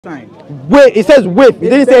Sign. With, it says with. He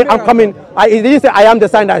didn't say I'm coming. He didn't say I am the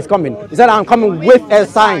sign that is coming. He said I'm coming with a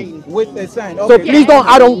sign. With a sign. Okay. So please don't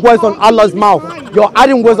add on words on Allah's mouth. You're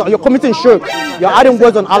adding words on. You're committing shirk. You're adding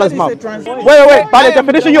words on Allah's mouth. Wait. By the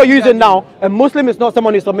definition you're using now, a Muslim is not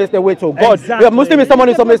someone who submits their way to God. Exactly. A Muslim is someone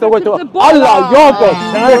who submits their way to Allah, your God.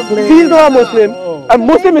 Exactly. He's not a Muslim. A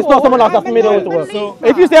Muslim is not someone that submits their way to God. So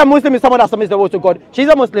if you say a Muslim is someone that submits their way to God, she's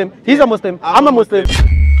a Muslim. He's a Muslim. I'm a Muslim.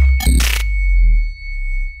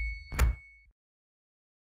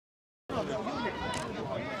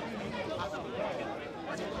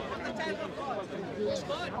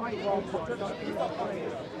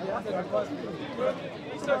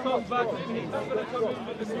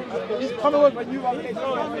 He's coming with a new revelation.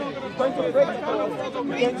 He's going to break it down.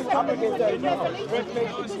 He's coming with a new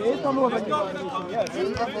revelation. He's coming with a new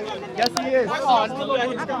revelation. Yes, he is.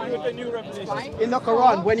 In the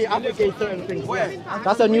Quran, when he abrogates certain things,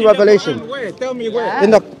 that's a new revelation. Where? Tell me where.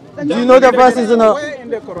 In the, do you know the verses in the?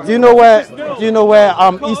 Do you know where? Do you know where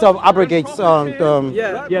Isa abrogates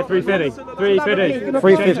Yeah, 350.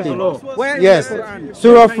 350. Yes.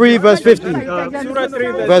 Surah 3 verse 50. Surah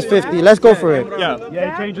 3 Verse 50. Let's go for it. Yeah,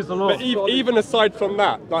 it changes the law. But even aside from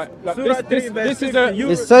that, this is a.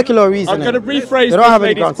 It's circular reasoning. I'm going to rephrase this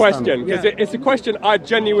lady's question because it's a question I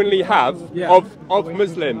genuinely have of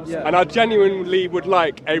Muslims, and I genuinely would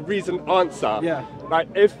like a reasoned answer. Like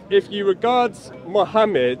if you regard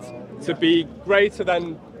Muhammad to be greater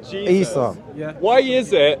than Jesus, Isa. Why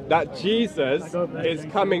is it that Jesus is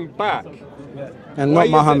coming back? And not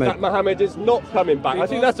Muhammad. That Muhammad is not coming back? I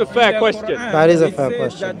think that's a fair question. That is a fair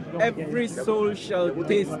question. That every soul shall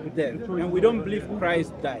taste death, and we don't believe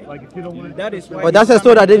Christ died. That is why. But that's a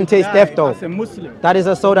soul that didn't taste death, though. As a Muslim. That is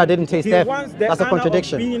a soul that didn't taste death. Wants the That's a honor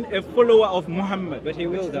contradiction. Of being a follower of Muhammad, but he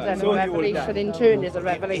will die. So he will die. In turn is a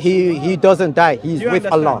revelation. He doesn't die. He's with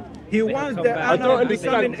Allah. He wants the honor of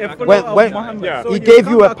becoming a follower When of Muhammad. he gave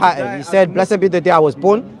you a pattern, he said, "Blessed be the day I was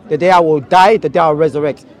born, the day I will die, the day I will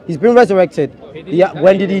resurrect." He's been resurrected.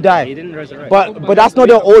 When did he die? He didn't resurrect. But that's not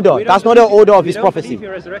the order. That's not the order of his prophecy.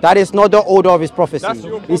 That is not the order of his prophecy.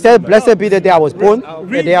 He said, "Blessed be the day I was born,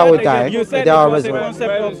 the day I will die, the day I will resurrect."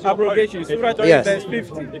 Concept of abrogation. Surah 3 Yes. verse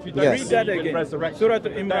 50. Yes. Read that again. Surah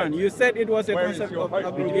Imran. You said it was a concept of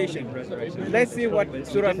abrogation. Let's see what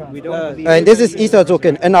Surah. And this is Isa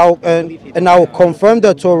talking, and I'll confirm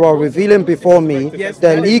the Torah, revealing before me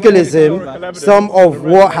the legalism, some of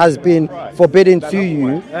what has been forbidden to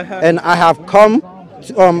you, and I have come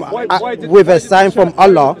with a sign from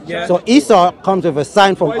Allah. So Isa comes with a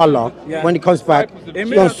sign from Allah when he comes back.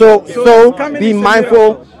 So be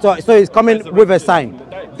mindful. So he's coming with a sign.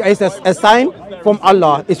 It's a sign from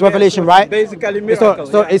Allah. It's revelation, right? Basically miracle.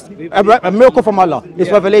 So it's a miracle from Allah.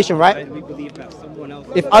 It's revelation, right?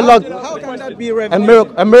 If Allah, how can that be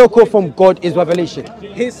revelation? a miracle from God is revelation.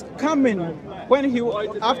 His coming when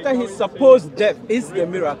after his supposed death is the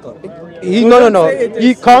miracle. No.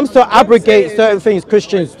 He comes to abrogate certain things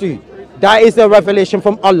Christians do. That is a revelation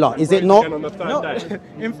from Allah, is it not? No,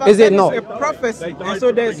 in fact, is it not? A prophecy. And so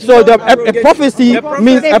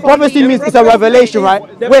a prophecy means it's a revelation, right?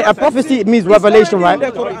 Wait, a prophecy means revelation, right?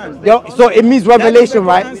 So it means revelation,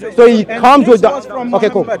 right? So he comes with the.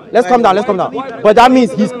 Okay, cool. Let's calm down. But that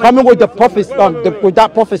means he's coming with the prophecy. With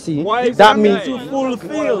that prophecy, that means to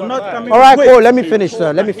fulfill, not coming. All right, cool. Let me finish,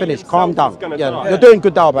 sir. Let me finish. Calm down. Yeah, you're doing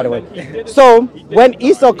good now, by the way. So when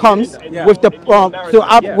Isa comes with the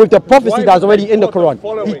with the prophecy that's already in the Quran,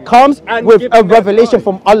 he comes with a revelation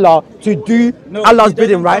from Allah to do Allah's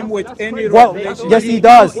bidding, right? Yes, he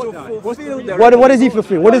does. What does he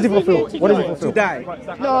fulfill? What does he fulfill? To die.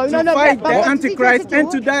 No. To fight the Antichrist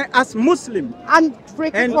and to die as Muslim. And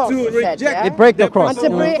break the cross. To reject. They break the cross. And to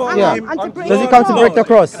break, Does he come to break the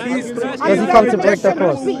cross? Does he come to break the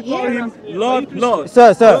cross? Call him Lord.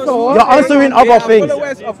 Sir, you're answering other things.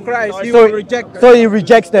 Followers of Christ, he will reject them. So he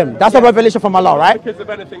rejects them. That's a revelation from Allah, right? Because of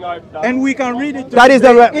anything I've done. And we can read it in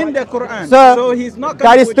the Quran. Sir, so he's not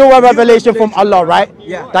that is still a revelation from Allah, right?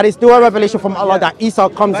 Yeah. That is still a revelation from Allah that Isa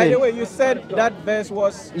comes By in. the way, you said that verse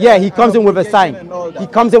was. Yeah, he comes in with a sign. He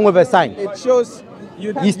comes in with a sign. It shows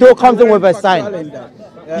He still comes in with a sign.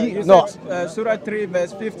 Surah 3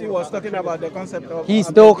 verse 50 was talking about the concept of. He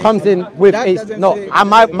still comes in with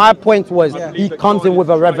my point was he comes in with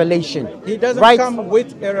a revelation. He doesn't come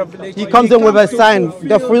with a revelation. He comes in with a sign.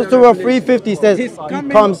 The Surah 350 says he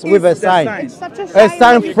comes with a sign. A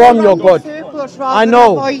sign from your God. I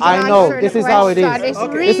know. This is how it is.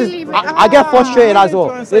 I get frustrated as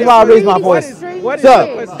well. This is why I raise my voice.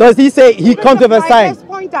 Sir, does he say he comes with a sign?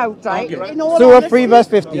 find out, right? In all Surah honesty, 3 verse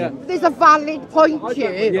 50. there's a valid point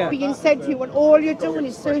here being said to you, and all you're doing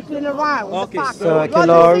is circling around the fact.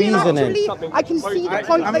 Circular reasoning. Actually, I can see the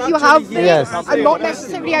point that you have there. Yes. I'm not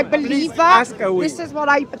necessarily, I believe that. This is what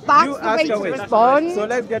that's the way to respond. So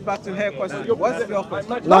let's get back to her question. What's your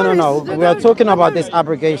question? No. We are talking about this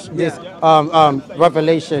abrogation, this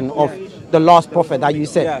revelation of the last prophet that you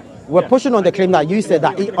said. We're pushing on the claim that you said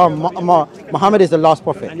that Muhammad is the last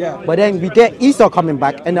prophet. But then we get Isa coming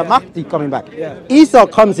back and the Mahdi coming back. Isa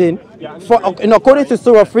comes in, according to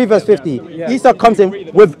Surah 3 verse 50, Isa comes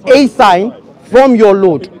in with a sign from your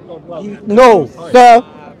Lord. No, sir,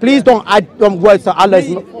 please don't add words to Allah's.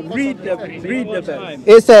 Read the verse.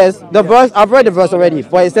 It says, the verse, I've read the verse already,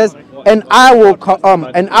 but it says, and I will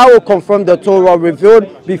confirm the Torah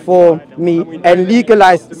revealed before me and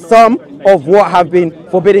legalize some of what have been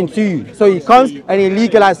forbidden to you. So he comes and he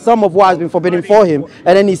legalized some of what has been forbidden for him,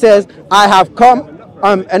 and then he says, I have come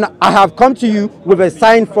and I have come to you with a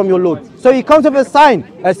sign from your Lord. So he comes with a sign.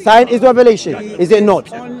 A sign is revelation, is it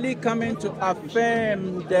not? Only coming to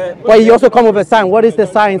affirm the. But he also comes with a sign. What is the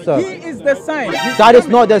sign, sir? He is the sign. That is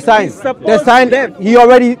not the sign. The sign he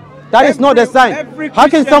already. That is not the sign. How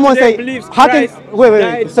can someone say? How can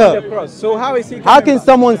wait, sir? So how is he? How can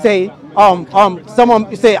someone say?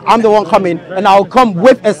 Someone say I'm the one coming and I'll come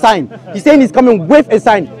with a sign. He's saying he's coming with a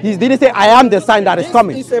sign. He didn't say I am the sign that is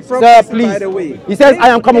coming. Sir, please. He says I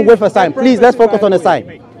am coming with a sign. Please, let's focus on the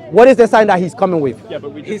sign. What is the sign that he's coming with?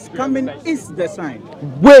 His coming is the sign.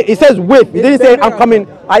 Wait, he says with. He didn't say I'm coming.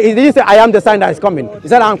 He didn't say I am the sign that is coming. He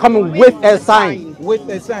said I'm coming with a sign. With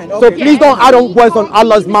a sign. Okay. So please don't add on words on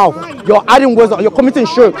Allah's mouth. You're adding words. You're committing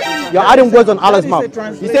shirk. You're adding words on Allah's mouth.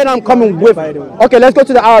 He said I'm coming with. Okay, let's go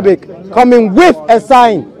to the Arabic. Coming with a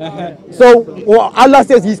sign. So Allah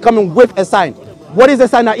says He's coming with a sign. What is the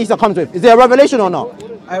sign that Isa comes with? Is there a revelation or not?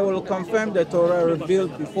 I will confirm the Torah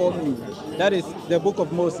revealed before me. That is the book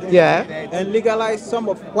of Moses. Yeah. And legalize some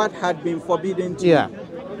of what had been forbidden to you.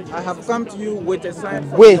 I have come to you with a sign.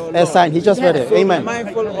 With a sign. He just read it. So Amen.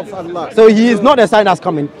 Mindful of Allah. So he is not the sign that's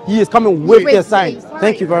coming. He is coming with the sign.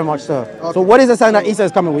 Thank you very much, sir. Okay. So what is the sign that Isa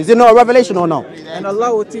is coming with? Is it not a revelation or no? And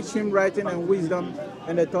Allah will teach him writing and wisdom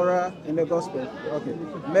and the Torah and the gospel. Okay.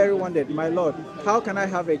 Mary wondered, my Lord, how can I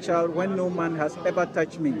have a child when no man has ever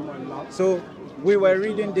touched me? So we were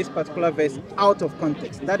reading this particular verse out of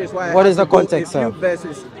context. That is why what is the context, sir? A few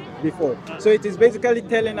verses before. So it is basically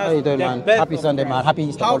telling us how you doing, man? Happy Sunday, man. Happy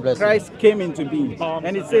Easter. How Christ came into being.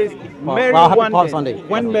 And it says, Mary wondered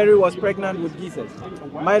when Mary was pregnant with Jesus,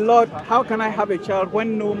 my Lord, how can I have a child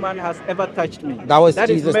when no man has ever touched me? That was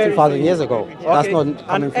Jesus 2,000 years ago. Okay. That's not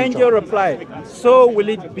coming. An angel replied, so will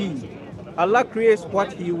it be. Allah creates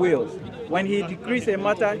what He wills. When He decrees a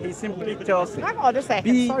matter, He simply tells it. Hang on a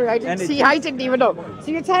second. Sorry, I didn't see. I didn't even know.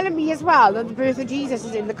 So you're telling me as well that the birth of Jesus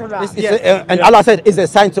is in the Quran? And Allah said it's a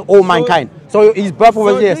sign to all mankind. So His birth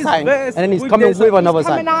was a sign, and then He's coming with another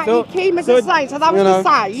sign. He came as a sign, so that was a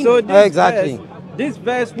sign. So exactly. This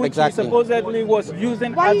verse, which he supposedly was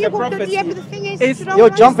using as a prophecy, you're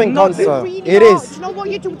jumping on, sir. It is.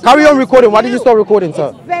 Carry on recording. Why did you stop recording,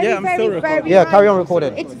 sir? Yeah, carry on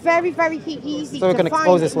recording. It's very, very easy so we can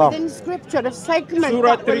expose Islam. In scripture, a segment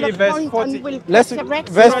Surah 3, verse 40. Verse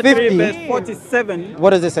 50. Verse 47. What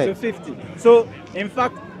does it say? To 50. So, in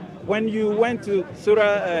fact, when you went to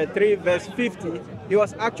Surah 3, verse 50, he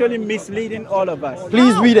was actually misleading all of us.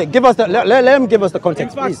 Please read it. Give us the. Let him give us the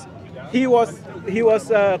context, in fact, please. He was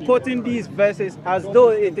quoting these verses as though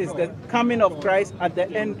it is the coming of Christ at the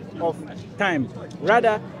end of time.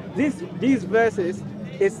 Rather, these verses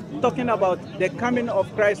is talking about the coming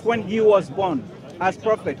of Christ when He was born as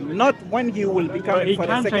prophet, not when He will be coming for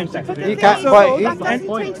the second time. He can't.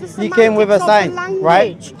 He came with a sign,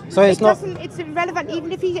 right? So it's not. It's irrelevant,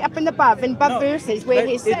 even if he's up in above verses where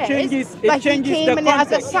he says it changes the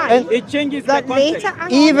context. It changes the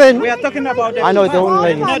context. Even we are talking about the I know it's the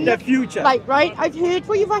only not the future. Like, right? I've heard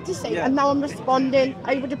what you've had to say, and now I'm responding.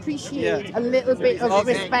 I would appreciate a little bit of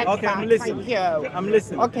respect. Okay, I'm listening. Thank you. I'm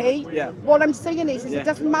listening. Okay. Yeah. What I'm saying is it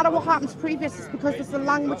doesn't matter what happens previous, it's because it's the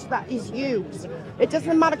language that is used. It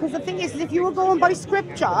doesn't matter, because the thing is, if you were going by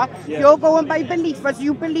scripture, you're going by belief, as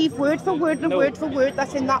you believe word for word and word for word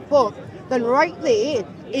that's in that book, then right there,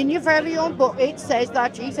 in your very own book, it says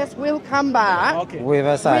that Jesus will come back with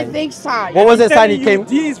a sign. With a sign. What was the sign He came?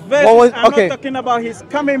 These verses are not talking about His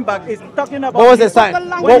coming back. It's talking about what was the sign?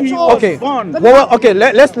 When He was born. Okay,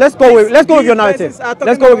 let's go with your narrative.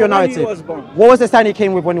 Let's go with your narrative. What was the sign He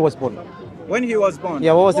came with when He was born? When He was born.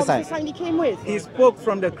 Yeah, what was the sign? What was the sign He came with? He spoke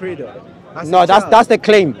from the cradle. No, that's the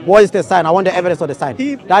claim. What is the sign? I want the evidence of the sign.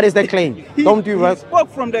 That is the claim. Don't do He spoke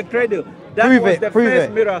from the cradle. That was the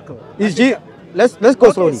first miracle. let's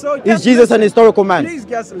go slowly. So Is just Jesus an listen. historical man? Please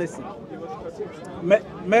just listen.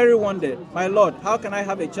 Mary wondered, "My Lord, how can I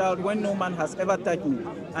have a child when no man has ever touched me?"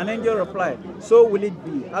 An angel replied, "So will it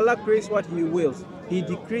be. Allah creates what he wills. He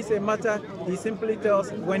decrees a matter, he simply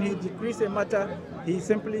tells. When he decrees a matter, he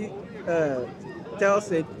simply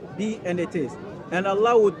tells it, be, and it is. And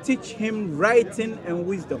Allah will teach him writing and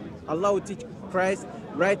wisdom." Allah will teach Christ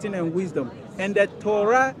writing and wisdom. And the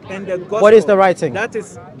Torah and the gospel. What is the writing? That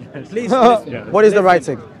is, please listen. What is the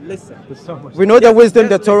writing? Listen. We know the wisdom,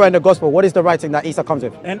 the just Torah, listen. and the gospel. What is the writing that Isa comes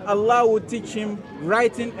with? And Allah will teach him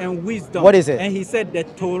writing and wisdom. What is it? And he said the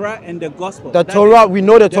Torah and the gospel. The That Torah, is we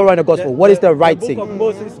know the Torah and the gospel. What is the book writing? of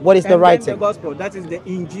Moses, What is the and then writing? The gospel. That is the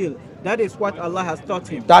Injil. That is what Allah has taught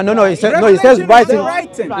him. No, it says Revelation is writing. the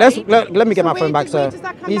writing. Let me get my So phone where back, sir. does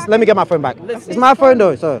that come Please, back let me in? get my phone back. Listen. It's my phone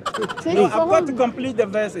though, sir. No, I've got to complete the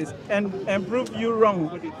verses and prove you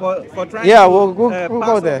wrong for trying Yeah, to we'll go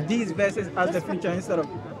pass there. these verses as the future instead of.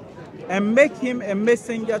 And make him a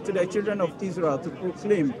messenger to the children of Israel to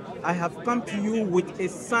proclaim, "I have come to you with a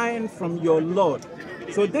sign from your Lord."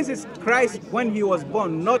 So this is Christ when he was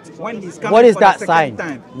born, not when he's coming What is for that the second sign?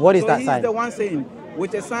 time. What is so that he's sign? the one saying,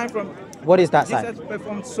 with a sign from. What is that Jesus sign?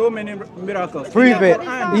 performed so many miracles. Prove In the it.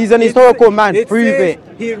 Quran, He's an historical man. Prove says it.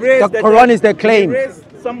 He raised The Quran dead. is the claim. He raised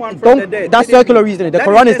someone from the dead. That's didn't circular he? reasoning. The That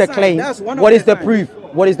Quran is the the sign. claim. That's one of What is the signs. proof?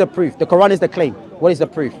 What is the proof? The Quran is the claim. What is the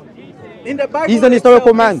proof? In the Bible, He's an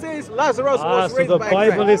historical itself, man. It says Lazarus was so raised the by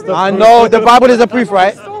Bible Christ. is the I proof. know the Bible is the proof,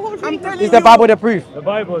 right? I'm telling Is the you, Bible the proof? The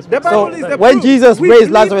Bible is The Bible So is the when proof. Jesus We raised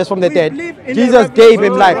believe- Lazarus from the we dead, believe in Jesus the gave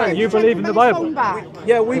him revelation life. of Christ. You believe in the Bible?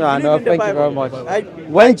 Yeah, we No, believe no, in the thank you Bible. very much. I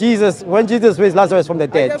When Jesus raised Lazarus from the I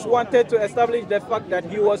dead, just wanted to establish the fact that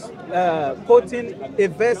he was quoting a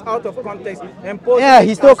verse out of context and posing yeah, it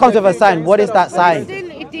he still as comes the with a sign. future What is instead that of sign?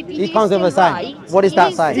 present. He comes with a sign. What is that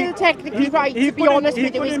He's sign? still technically right, to be honest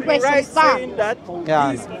with you. His couldn't be question right saying stands. that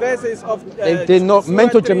Yeah. these verses of They know Surah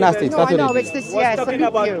mental 3 gymnastics, verse No, I that's what know, they it's do. this, was yeah, talking salute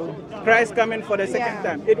about you. Christ coming for the second Yeah.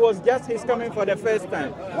 time. It was just his coming for the first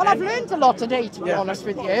time. Well, I've learned a lot today, to be Yeah. honest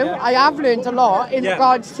with you. Yeah. I have learned a lot in Yeah.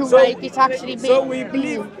 regards to So- like it actually So being. we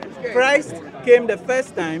believe Christ came the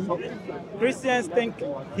first time. Christians think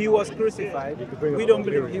he was crucified. We don't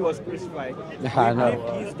believe he was crucified. I We know.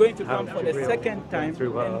 believe he's going to come for the second time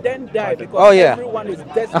and then die because Oh, yeah. everyone is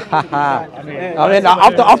destined to die. I mean,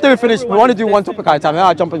 after we finish, we want to do one topic at a time. Then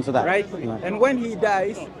I'll jump into that. Right? And when he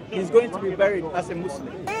dies, he's going to be buried as a Muslim.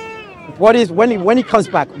 What is when he comes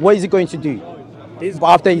back? What is he going to do?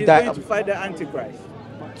 After he he's died? going to fight the Antichrist.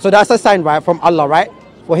 So that's a sign, right, from Allah, right,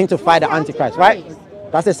 for him to fight the Antichrist, right?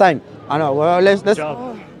 That's a sign. I know. Well, let's.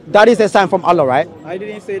 That is a sign from Allah, right? I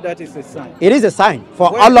didn't say that is a sign. It is a sign for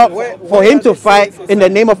Where- Allah, where- for where him does to it say fight it's a in the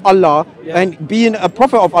sign? name of Allah Yeah. and being a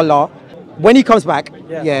prophet of Allah. When he comes back,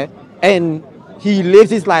 Yeah. and he lives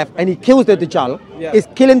his life and he kills the Dajjal. Yeah. Is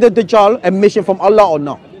killing the Dajjal a mission from Allah or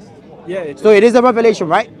not? Yeah, So it is a revelation,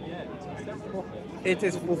 right? it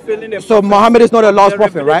is fulfilling the So prophecy. Muhammad is not the last The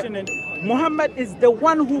prophet, right? revelation in- Muhammad is the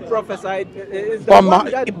one who prophesied. Is the But, one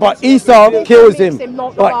that but makes Isa reveal- kills makes him. him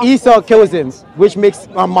not the But last Isa prophet. kills him, which makes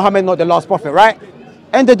Muhammad not the last prophet, right?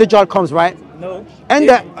 And the Dajjal comes, right? No. And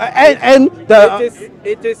It- the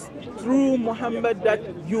it is through Muhammad that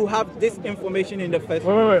you have this information in the first.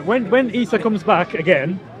 Wait. When Isa comes back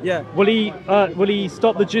again, Yeah. will he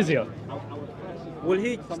stop the jizya? Will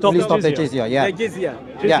he Stop Will he the stop the jizya. jizya? Yeah. The jizya.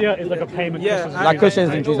 Jizya Yeah. is like a payment. Yeah, Christians I- Like do. Christians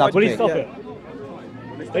I and know Jews have what to Will he pay. stop Yeah.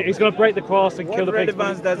 it? He's going to break the cross and kill What the pigs.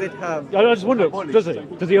 relevance does it have? I just wonder, does he?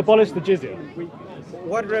 Does he abolish the jizya?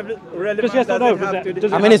 What relevance Just yes or does no? it have to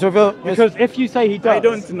Does the it I mean, it's revealed. Because if you say he does, I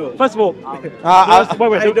don't know. First of all, wait,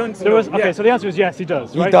 I there don't was, know. okay, Yeah. so the answer is yes, he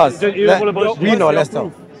does. He Right? does. You Let- will abolish we the know, jizya. let's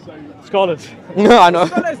tell. Scholars. No, I know.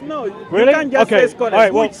 Scholars, no. Really? You can't just Okay. say scholars. All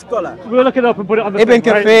right, well, Which scholar? We'll look it up and put it on the Ibn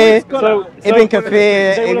thing, right? Kathir, So Ibn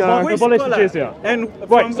Kathir, they will Ibn- Which abolish the scholar? jizya. And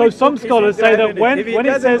Right, from so which some book is he scholars say that deriving it? when If he it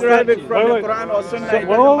doesn't says derive that, it from the Quran or Sunnah, it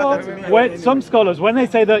whoa, doesn't matter to me. when some scholars, when they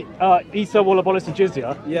say that Isa will abolish the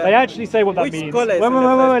jizya, Yeah. they actually say what that Which means. scholars Wait, in the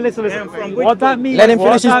first listen. book? And from which What that book? means. Let him what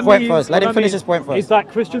finish his that point means- first. Let what him that finish means his point first. Is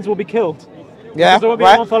that Christians will be killed. Yeah, Because there will be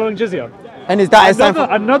right. no one following jizya. And is that a sign for?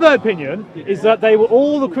 Another opinion is that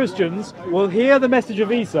all the Christians will hear the message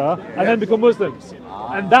of Isa and then become Muslims,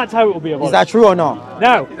 and that's how it will be abolished. Is that true or not?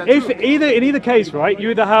 Now, if in either case, right, you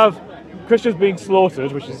either have Christians being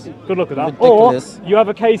slaughtered, which is good luck at that, Ridiculous. or you have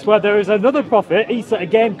a case where there is another prophet, Isa,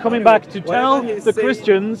 again coming back to tell whatever he the says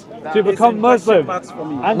Christians to is become in question Muslim, marks for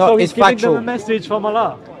me. and No, so he's it's giving factual. them a message from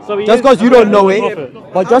Allah. So he Just is because you don't know a it,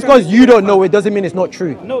 prophet. but just because you don't know it doesn't mean it's not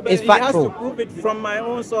true. No, but It's he has to factual. prove it from my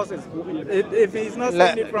own sources. If he's not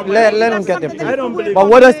Let, saying it from my let, own let him sources, get the I proof. don't believe But it.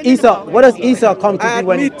 what does Isa come to I do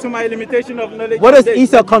when admit to my limitation of knowledge. what on does this,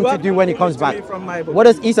 Isa but come you to have do when he prove comes it to back? me from my book. What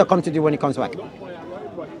does Isa come to do when he comes back?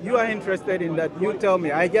 You are interested in that. You tell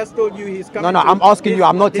me. I just told you he's coming. No, I'm asking you.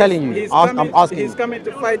 I'm not telling you. I'm asking He's you. coming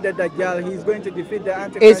to fight the Dajjal. He's going to defeat the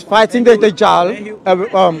Antichrist. Is fighting the and he-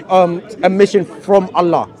 Dajjal a mission from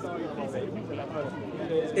Allah?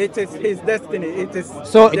 It is his destiny. It is.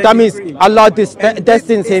 So the that means decree. Allah And this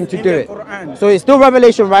destines him is to in do the it. Quran. So it's still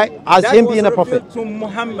revelation, right? As That him was being a revealed prophet. to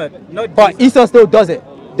Muhammad, not But Jesus. Isa still does it.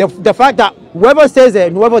 The fact that whoever says it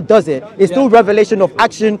and whoever does it is still revelation of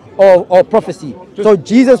action or prophecy. So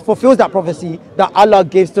Jesus fulfills that prophecy that Allah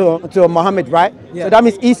gives to Muhammad, right? Yeah. So that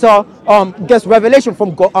means Isa gets revelation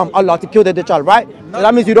from Allah to kill the Dajjal, right? So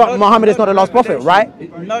that means Muhammad is not the last prophet, right?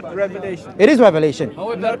 Not revelation. It is revelation.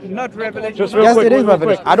 Not revelation. Just real Yes, quick, it is real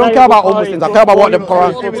revelation. quick. I don't care about all Muslims. I care about what the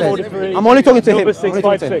Quran says. I'm only talking to him. Number I'm only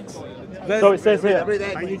talking to him. 656. So it says here,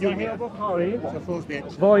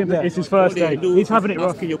 volume, it's his first day. He's having it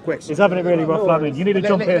rough. He's having it really rough, Lamin. You need to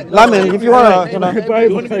jump in. Lamin, if you want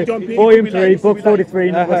to, Volume 3, book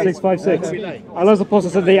 43, number 656. Allah's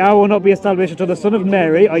apostle said, the hour will not be established until the son of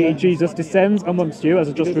Mary, i.e. Jesus, descends amongst you as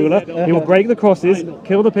a just ruler. He will break the crosses,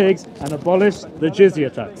 kill the pigs, and abolish the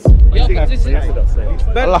jizya tax.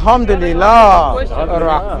 Alhamdulillah,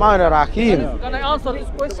 Ar-Rahman Ar-Rahim. Can I answer this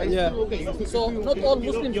question? Yeah. So not all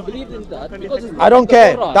Muslims believe in that because it's I don't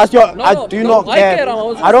care. Quran. That's your. No, I do not I care.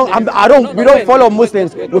 about I don't. I don't. We don't follow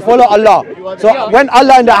Muslims. We follow Allah. So Yeah. when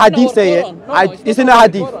Allah in the Not in Hadith our say it, Quran. No, it's it's not in the our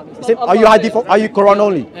Hadith. Quran. It's Is it- not Are you Allah Hadith? says. Are you Quran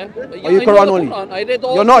only? Yeah, Are you I know Quran the only? Quran. I read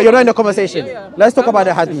all You're not in the Quran. conversation. Yeah, yeah. Let's talk I'm about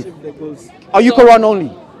the not. Hadith. Are you So- Quran only?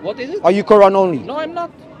 What is it? Are you Quran only? No, I'm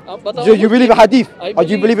not. But Do you believe in Hadith? Or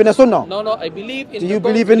do you believe in the Sunnah? No, no, I believe in Do the you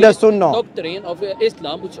believe in the doctrine- Sunnah? doctrine of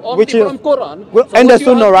Islam, which only Which is- from Quran. Well, So and what the you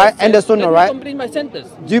Sunnah, have right? just And the said, Sunnah, let me right? complete my sentence.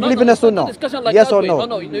 Do you believe in the it's not a Sunnah? discussion like Yes that or way. no? No,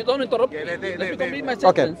 no, you don't interrupt me. Let me complete my Okay.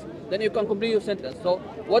 sentence. Then you can complete your sentence. So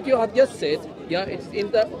what you have just said, yeah, it's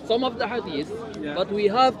in the some of the hadith, but we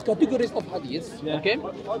have categories of hadith. Okay,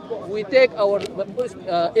 we take our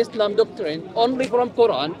Islam doctrine only from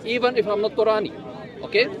Quran, even if I'm not Qurani.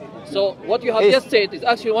 Okay, so what you have Is- just said is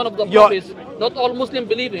actually one of the Your- prophets not all Muslims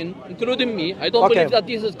believe in, including me. I don't Okay. believe that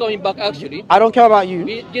Jesus is coming back actually. I don't care about you.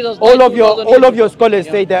 Jesus All died of your 2000 all of years your ago. scholars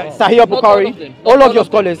say that Yeah. Sahih Not all Bukhari. of them. All Not of your all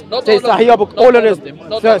of them. scholars Not say all of Sahih them. Bukhari. Not All of all this. of them.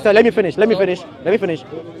 Not Sir, all sir, of let me them. finish. Let me So- finish. Let me finish.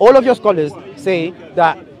 All of your scholars say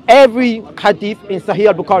that every hadith in Sahih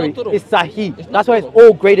al-Bukhari It's not true. is Sahih. It's not That's why it's true.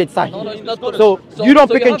 all graded Sahih. No, no, it's not true. So So- you don't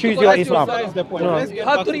so pick you and have to choose your correct Islam. yourself. the point. No. Let's get You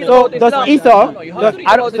have back to to read the- So about does Islam. Isa? No, no, you have to read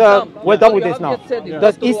about Islam. We're done with You this have now. just said it. Does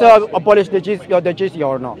That's Isa true. abolish the jizya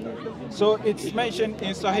or not? So it's mentioned in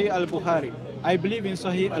Sahih al-Bukhari. I believe in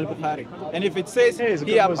Sahih al-Bukhari. And if it says He is a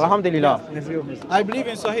he good Muslim. Alhamdulillah. I believe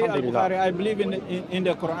in Sahih al-Bukhari. I believe in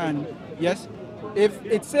the Quran. Yes. If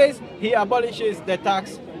it says he abolishes the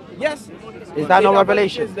tax, yes. Is that He no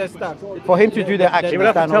abolishes revelation? the tax. For him to do the action, He would is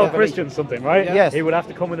have that to no tell revelation? Christians something, right? Yes. He would have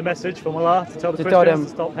to come with a message from Allah to tell the To tell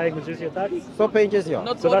Christians them- to stop paying the jizya tax. Stop paying jizya.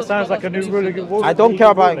 Not So all that of sounds the like a new scholars really believe good. I don't care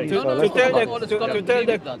about ruling. you. No, no, To it's tell not the- all the to scholars tell believe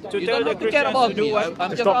the- that. to You tell don't the have to care Christians about to do me. what? I'm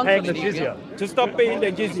To just stop paying the answering you. jizya. To stop paying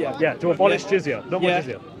the jizya. Yeah, to abolish jizya. No more Yeah.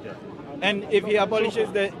 jizya. Yeah. And if he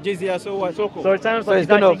abolishes the jizya, so what? So it sounds So like he's he's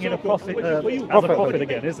gonna- acting in a profit, as a Prophet. prophet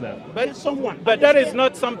again, isn't it? But that is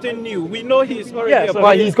not something new. We know he's already Yeah, a so But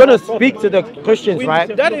prophet. he's going to speak to the Christians, We- right?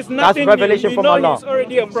 That is That's nothing revelation new. from We know Allah. he's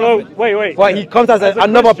already a So prophet. wait. But he comes as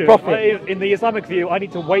another Christian, prophet. In the Islamic view, I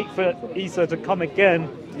need to wait for Isa to come again,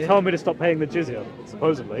 tell me to stop paying the jizya,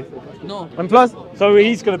 supposedly. No, And plus, So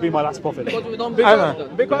he's going to be my last prophet. because we don't I believe know.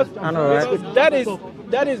 that. Because, I know, right? because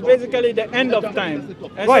that is basically the end of time.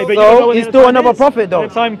 And Right, but you So don't know when he's the still time another is. prophet, though.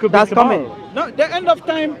 The time could That's be tomorrow. coming. no, the end of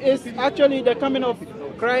time is actually the coming of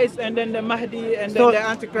Christ and then the Mahdi and So then the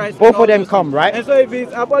Antichrist. both and all of them those come, things. right? And so if he's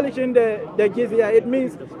abolishing the jizya, it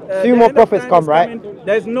means Few the more end of prophets time come, is right? coming.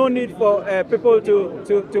 There's no need for people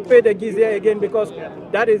to pay the jizya again because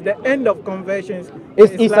that is the end of conversions.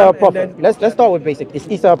 Is in Isa Islam, a and prophet? then- Let's start with basic. Is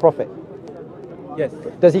Isa a prophet? Yes.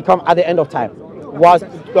 Does he come at the end of time? Was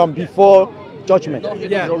before judgment?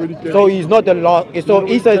 Yeah. So he's not the last. So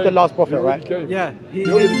Isa is the last prophet, right? Yeah. He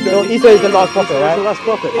So Isa is the last prophet, He's the right? last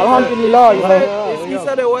prophet. Alhamdulillah. Is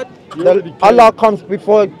Isa the what? Allah comes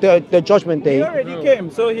before the judgment day. He already came,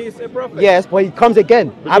 so he's a prophet. Yes, but he comes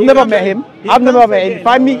again. I've never met him. I've never met him. If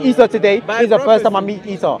I meet Isa today, he's the first time I meet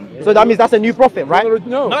Isa. So that means that's a new prophet, right?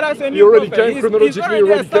 No, Not as a he new already prophet. came chronologically. He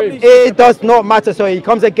already came. It does not matter. So he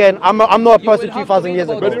comes again. I'm not a person 2,000 years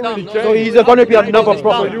ago. So he's going to be another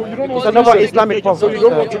prophet. It's another Islamic prophet. So you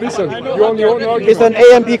don't want to listen. You only want to argue. It's an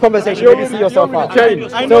A and B conversation. Maybe see yourself out.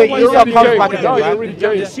 So Isa comes back again, No, he right? already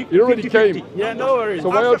came. He already came. Yeah, no worries. So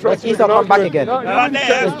why are you trying Does to Isa come back again?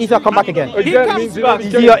 Does Isa come back again? Again means he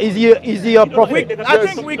already Is he a prophet? I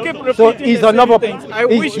think we keep repeating So he's the same another. things. I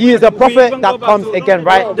wish He is we a prophet even that go back comes to again,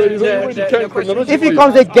 right? If he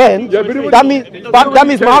comes again, that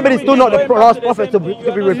means Muhammad is still not the last prophet to be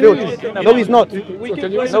revealed. No, he's not.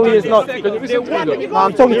 No, he is not. No,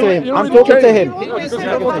 I'm talking to him. I'm talking to him.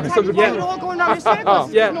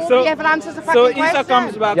 Yeah, so Isa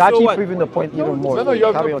comes back. You're So actually what? proving the point even more. No, you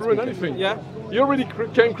Carry haven't on proven speaking. anything. Yeah. He already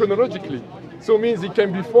came chronologically. So it means he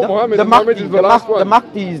came before Muhammad. The And Muhammad is the last the one.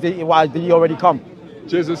 Mahdi is did he already come?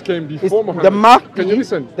 Jesus came It's before Muhammad. the Mahdi. Can you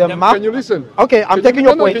listen? Can you listen? Okay, I'm Can taking you-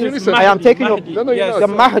 your no, point. can you listen? I am taking your. Mahdi. No, no, you're Yes. not.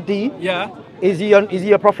 The Mahdi, Yeah. is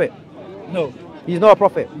he a prophet? No. He's not a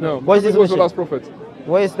prophet. No, What is his Muhammad was the mission? last prophet.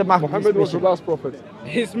 What is the Mahdi's Muhammad was the mission? last prophet.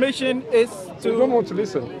 His mission is You don't to. want to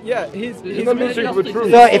listen. Yeah, his You're not listening to the truth.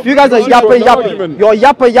 Sir, if you guys are You're yapper an yapper, argument. you're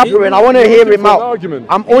yapper and I want to hear him for an out. argument.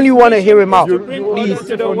 I'm only want to hear him out. You Please.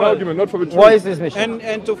 listen for an argument, not for the truth. What is his mission?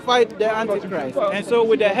 and to fight the Antichrist. And so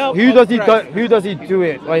with the help Who of does he Christ, who does he do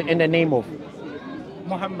it in the name of?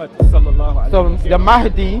 Muhammad sallallahu alaihi So the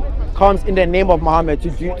Mahdi comes in the name of Muhammad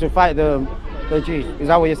to fight the Jews. Is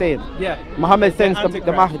that what you're saying? Yeah. Muhammad sends the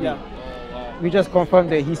Antichrist, Mahdi. yeah. We just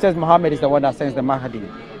confirmed that he says Muhammad is the one that sends the Mahdi.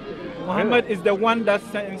 Muhammad is the one that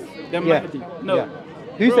sends the Yeah. Mahdi. No. Yeah.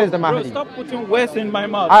 Who says the Mahdi? Bro, stop putting words in my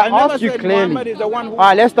mouth. I never asked you said clearly. Muhammad is the one who.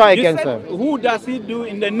 Alright, let's start You again, said, sir. Who does he do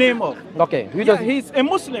in the name of? Okay, who Yeah, does he's a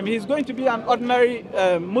Muslim. He's going to be an ordinary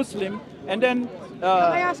Muslim, and then. Can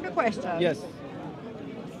I ask a question? Yes.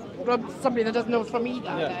 From somebody that doesn't know from either,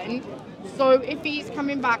 Yeah. then. So if he's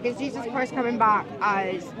coming back, is Jesus Christ coming back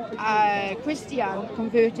as a Christian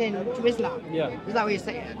converting to Islam? Yeah. Is that what you're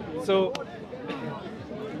saying? So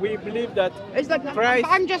we believe that It's like, Christ.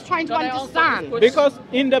 I'm just trying to Can I answer this understand. question? Because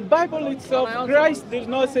in the Bible itself, Can I answer Christ does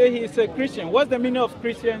not say he's a Christian. What's the meaning of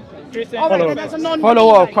Christian? All right, then as a non-believer,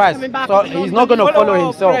 follower of he's Christ? coming back So as a he's not going to non-believer. follow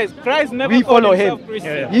himself. Christ never We called follow himself him.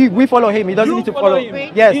 Christian. We follow him. He doesn't You need to follow follow.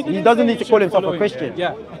 him. Yes, He he didn't doesn't say need you to call should himself follow a him. Christian.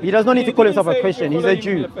 Yeah. He does not need He to call didn't himself a say Christian. He's follow a him in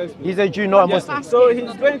Jew. the first place. He's a Jew, not a Yes, Muslim. So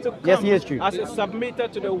he's going to come Yes, he is true. as a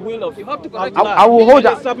submitter to the will of have to correct Allah. I will hold A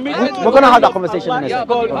that. submitter to We're the going to have will that of conversation in Allah a is second.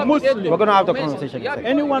 called Yeah, Muslim. We're going to have the conversation in a second.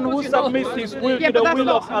 Anyone who submits his will Yeah, to the but that's will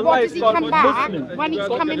not. of Allah What is does he called come back? Muslim. When he's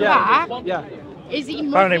coming Yeah. back, Yeah. is he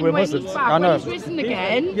Apparently Muslim we're when Muslims. he's back? I know. When he's risen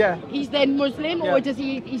again, Yeah. he's then Muslim, Yeah. or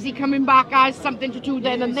is he coming back as something to do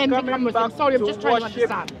then and He's then become coming Muslim? back Sorry, I'm to just trying to worship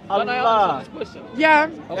understand. Can I Allah. answer this question? Yeah.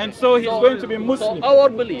 And so he's going to be Muslim. So our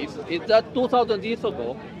belief is that 2,000 years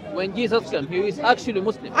ago, when Jesus came, he is actually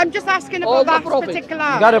Muslim. I'm just asking All about the that prophets. particular.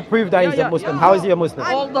 You got to prove that he's Yeah, a Muslim. yeah. How is he a Muslim?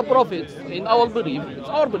 All the prophets in our belief, it's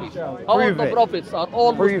our belief. All Prove the it. prophets are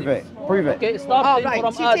all Prove Muslims. it. Prove it. Okay, Oh, starting right.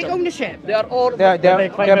 from So you take Adam. ownership. They are all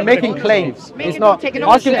They're making claims. Make It's it not taking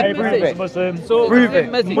asking ownership. to prove it. Muslim. So Prove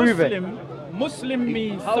it. Message. Prove it. Muslim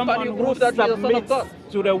means How can someone you who prove that he's a son of submits God?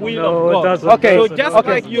 to the will No, of it God. doesn't. Okay. So just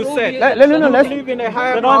Okay. like you said, No, no, you let's. believe in a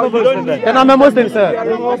higher Then I'm a power, you Muslim don't then. need Then I'm a Muslim, sir.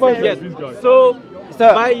 Yes. So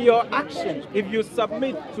Sir. by your action, if you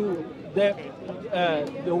submit to the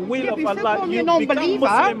will Yeah, of but you still Allah, call me a you become non-believer.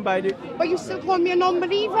 Muslim by the. But you still call me a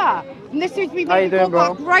non-believer. And this is me How you go doing,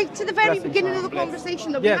 bro? back right to the very Blessings, beginning man. of the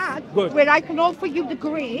conversation that Yes, we had, good. where I can offer you the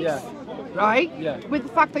grace, Yeah. right? Yeah. With the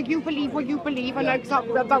fact that you believe what you believe, and I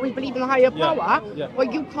accept that we believe in a higher Yeah. power, Yeah.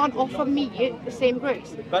 but you can't offer me the same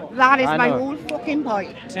grace. But that is I my know. whole fucking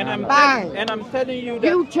point. And I'm Bang. telling you that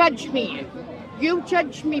You judge me. You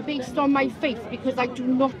judge me based on my faith because I do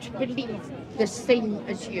not believe the same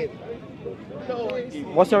as you.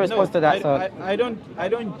 What's your response to that, sir? I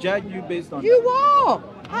don't judge you based on. You are.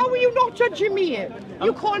 How are you not judging me?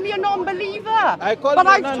 You call me a non-believer. I call but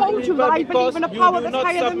you a I've told you that I non-believer believe in a because power you do that's not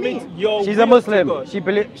higher than me. submit your She's will a to Muslim. God.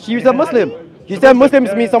 She's a Muslim. She said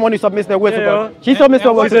Muslims mean someone who submits their will to God. She submits her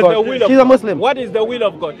And will what to is the will God. of She's a God? Muslim. What is the will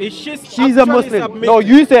of God? Is she She's a actually Muslim. submitting? No,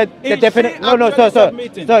 you said the Is she definition. No, actually sir.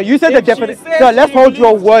 submitting? Sir, you said the If she definition. says Sir, let's she hold your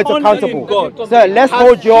believes words only in accountable. God, Sir, let's has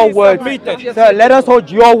hold your she words. submitted? Sir, let us hold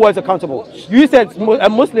your words accountable. You said a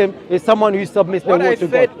Muslim is someone who submits their What I will to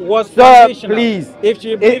said God. was Sir, conditional. please. If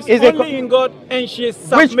she believes Is it only in God and she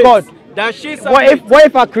submits, God? that she submits. What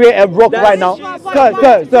if I create a rock That's- right now?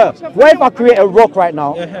 Sir, what if I create a rock right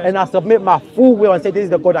now and I submit my full will and say this is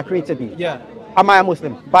the God that created me? Yeah. am I a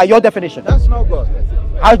Muslim? By your definition. That's not God.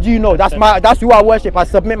 How do you know? That's who I worship. I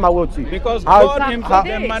submit my will to. Because God himself,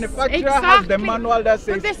 the manufacturer, has the manual that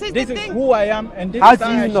says this is who I am and this how is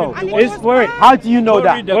do you know? How do you know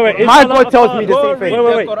that? Wait, My God tells me the same thing.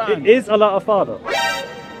 Wait. Is Allah a father?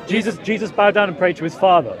 Jesus bowed down and prayed to his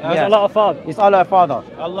father. Is Allah a father? Is Allah a father?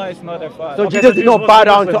 Allah is not a father. So Jesus did not bow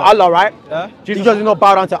down to Allah, right? Jesus did not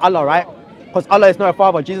bow down to Allah, right? Because Allah is not a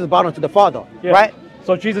father. Jesus bowed down to the Father, right?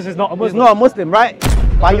 So Jesus is not a Muslim. He's not a Muslim, right?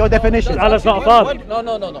 By your definition. Allah's not a father.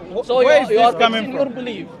 No. So where is you are this coming mixing from? your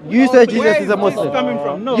belief. You said Jesus is a Muslim. Coming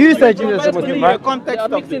from? No, you said Jesus is a Muslim, right? They are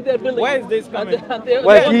mixing their belief. Where is this coming from?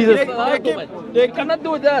 Where Jesus? They cannot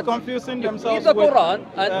do that. Confusing themselves Read the with Quran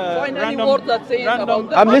and find any word that says about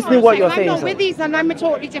that. I'm listening what you're saying. I'm not with these, and I'm a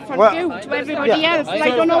totally different view to everybody else. And I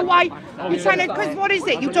don't know why you're trying to. Because what is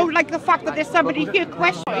it? You don't like the fact that there's somebody here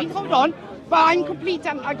questioning. Hold on. But I'm complete,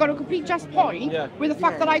 and I got a complete just point with the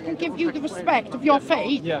fact that I can give you the respect of your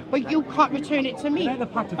faith, but you can't return it to me.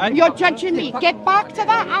 You're judging me. Get back to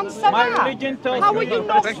that. Answer that. How are you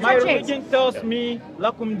not My religion tells me,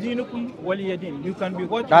 "Lakum dinukum waliyadin." You can be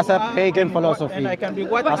what That's you a are, pagan philosophy. and I can be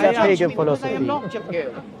what That's I a am. pagan I philosophy. am not your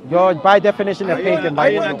view. You're by definition a pagan. By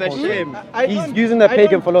your definition. He's don't- using the I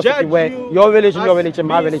pagan don't philosophy judge where you your religion, as my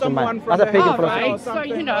being religion, someone mine. from That's a the pagan house philosophy. Right, or so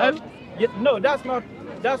something you know. else. No, that's not.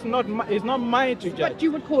 It's not mine to judge. But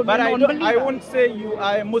you would call me But a I non-believer. wouldn't say you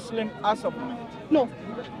are a Muslim as of now. No.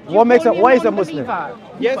 What makes a what is a Muslim?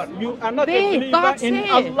 Yes, you are not a There, believer that's in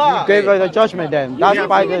it. Allah. Gave her the judgment then. That's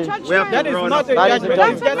by the. That is not a That is a judgment.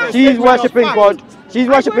 judgment. That's a She's statement of worshipping fact. God. She's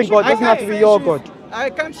worshipping God. Doesn't have to be your God.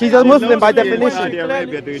 She's a Muslim by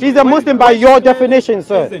definition. She's a Muslim by your definition,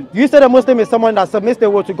 sir. You said a Muslim is someone that submits their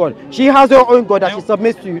will to God. She has her own God that she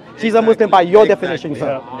submits to. She's a Muslim by your definition,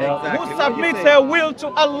 sir. Who submits her will to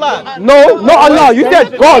Allah? No, not Allah. You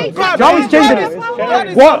said God. Now he's changing it.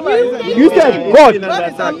 What? You said God.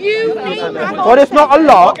 You name him. God is not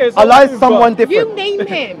Allah. Allah is someone You different. name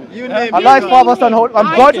him. Allah is Father, Son, Holy.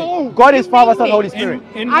 I God. don't. God is You Father, name Son, it. Holy Spirit.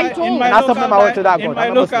 I I submit my will to that In God. my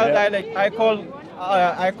I'm a local Muslim. dialect, I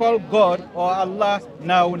call God or Allah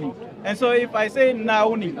Nauni. And so if I say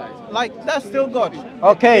Nauni, like that's still God.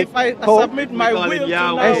 Okay, If I cool. submit my will to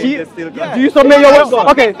And she, Nauni, do you submit your will?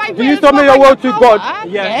 Okay, do you submit your will to God?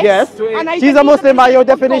 Yes. And I She's a believe Muslim by your of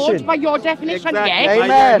God definition. By your definition, yes.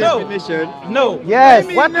 Amen. No. Yes.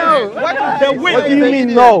 What the will? What do you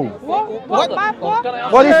mean no? What?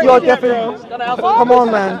 What is your definition? Can I answer? Come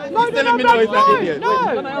on, man. No. Can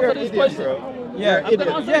I answer this question? Yeah. I'm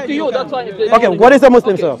gonna answer it to you. That's why. Okay, what is a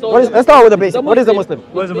Muslim, sir? So Let's start with the basic. What is a Muslim?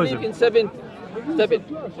 What is a believe Muslim? in seven,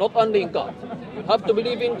 not only in God. You have to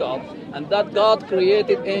believe in God, and that God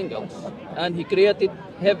created angels, and He created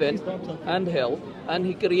heaven and hell, and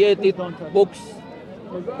He created books,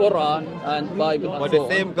 Quran and Bible. But the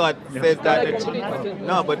same God says that.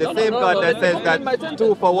 No, but the same God that says that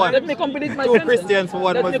 2 for 1. Let me complete my 2 sentence. Christians for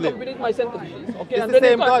 1 Let me Muslim. complete my sentence. Okay, It's and the then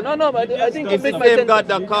same you God. No, but I didn't It's complete the my same sentence. God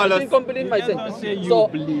that called I us. didn't complete my sentence. say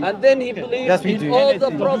So, you and then he believed Yes, we in do. all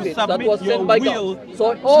the You prophets that submit was your sent by will God. So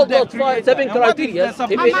all to the those Creator. 7 And what is criteria, the if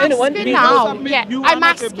submission? anyone asking you now. submit, Yeah, you are I'm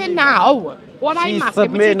not a asking believer. now. What She's I'm asking,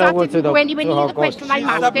 which submitting is her will that to when you her need the God. question I'm She's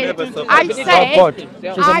asking, submitting I to said, God. She's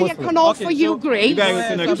a I Muslim. can offer you grace. You guys are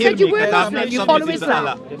gonna You kill said you me were because I'm Muslim, not you follow submitting to Islam.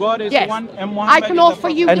 Allah. God is Yes. one and I Muhammad can is offer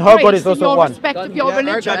the you And the her God grace is also in your one. respect of Yeah, your her God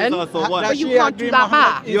is religion, also one. but you She can't agree do that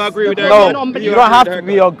Muhammad back. is You agree with the that? No, non-believer. you don't have to.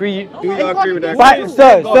 We agree. Do you agree with that? But,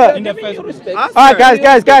 sir, sir. in the first place. Ask All right,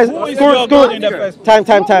 her. guys. Who is School, your school. God in the first Time.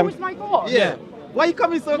 Who is my God? Yeah. Why are you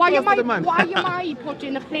coming so close to the man? Why am I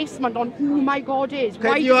putting a placement on who my God is?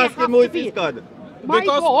 Why Can you does it ask have him who to is be? his God? My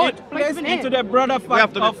Because God, it plays like, into the broader have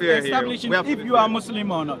fact to be of fair here. establishing We have to if be you fair. are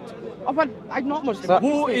Muslim or not. Oh, but I'm not Muslim.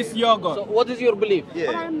 Who is your So God? what is your belief?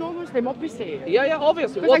 But I am not Muslim, obviously. Yeah,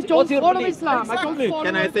 obviously. Because I don't what's your follow belief? Islam. I Exactly. don't follow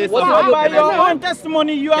Can I say Islam. something? By Can I your say own something?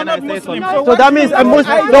 testimony, you are Can I not say Muslim. something? So that means a Muslim.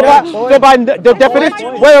 So by the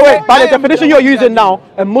definition, by the definition you're using now,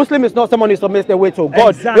 a Muslim is not someone who submits their way to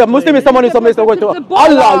God. Exactly. A Muslim is someone who submits their way to The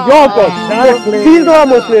Allah, your God. Exactly. She's not a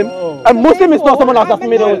Muslim. A Muslim is not someone that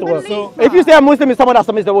submits their way to God. So- If you say a Muslim is someone that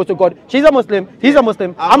submits their way to God, she's a Muslim. He's a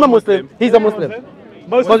Muslim. I'm a Muslim. He's a Muslim.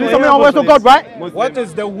 Because we submit our way to God, right? What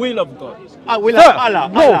is the will of God? Will Sir, Allah.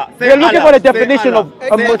 no, Allah. Say we're looking Allah. for the Say definition Allah. of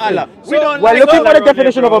a Say Muslim. Allah. We don't We're like looking for Allah the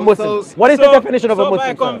definition of a around here, Muslim. bro. What is the definition of a So by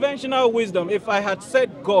Muslim, sir? conventional wisdom, if I had said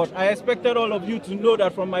God, I expected all of you to know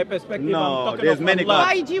that from my perspective. No, I'm talking there's of many Allah. gods.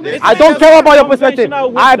 Why do you It's I don't care about your perspective.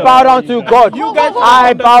 conventional I wisdom. bow down to God. You guys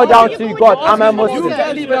I bow understand. down to God. I'm a You Muslim.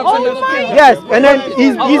 guys Oh my Yes, and then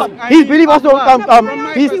he's believe also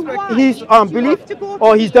his belief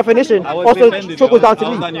or his definition also trickles down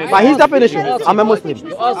to me. By his definition, I'm a Muslim.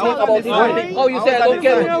 You ask him about his belief. How you say I don't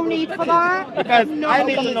care? No need for that. Because I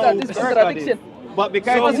need to know. This is contradiction. But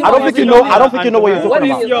because I don't think you know what you're talking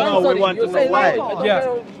about. we want to know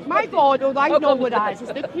why. My God, all I know what I is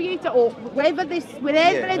the creator of wherever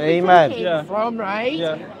everything Amen. came from, right?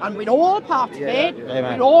 And we're all part of it.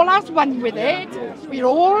 Amen. We're all as one with it. We're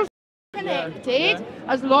all connected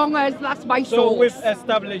as long as that's my So soul. we've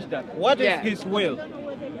established that. What is his will?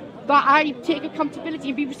 But I take accountability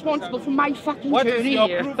and be responsible for my fucking What is journey your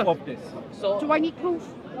here. proof of this? Do I need proof?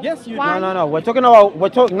 Yes, you Why? No. We're talking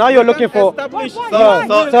about. Now you're looking for.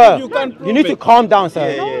 Sir, you need to calm down,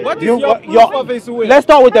 sir. What is your proof of his will? Let's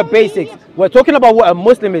start with the basics. We're talking about what a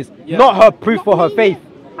Muslim is, not her proof for her faith.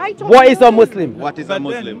 What is a Muslim? What is a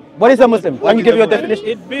Muslim? What is a Muslim? Can you give your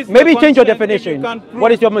definition? Maybe change your definition.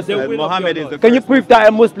 What is your Muslim? Muhammad is the Can you prove that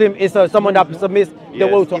a Muslim is someone that submits the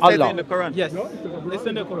will to It says it in Allah? the Quran. Yes, it's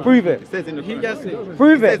in the Quran. Prove it. It says in the He Quran. just said.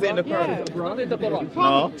 Prove It says it. it in the Quran.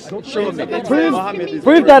 No. Show me.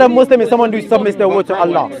 Prove that a Muslim is someone who submits their will to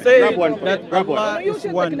Allah. Say Grab one. that Grab one. Allah is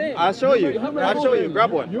one. I'll show you.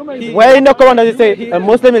 Grab one. Where in the Quran does it say a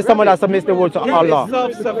Muslim is someone that submits their will to Allah?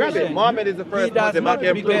 Self-sufficient. Muhammad is the first does Muslim. I not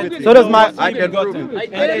can prove beget. it to you. So does my I can prove it.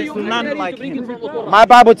 And there is none like him. My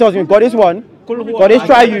Bible tells me God is one, God is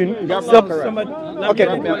triune. Okay.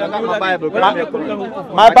 My Bible.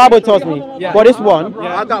 My Bible tells me God is one,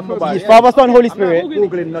 I got my Bible. His Father, Son, Holy Spirit,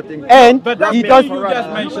 Googling nothing. and But that's He what does. you just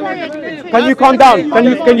mentioned. Can you calm down?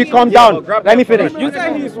 Can you calm down? Let me finish. You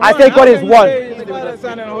say he's I one. say God is How one. can you say he's Father,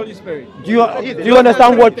 Son, and Holy Spirit? Do you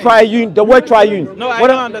understand what triune? The word triune. No, I What,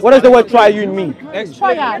 don't understand. what does the word triune mean?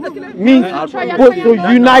 Means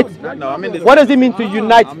to unite. No, I'm in this. What does it mean to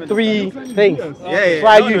unite three things?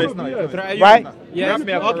 Triune, right? Yes.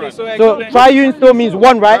 me a Okay, Quran. so So explain. triune still means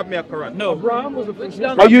one, right? Grab me a Quran. No.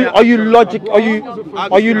 Are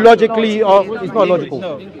you logically or it's not logical?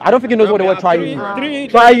 I don't think he knows what the word triune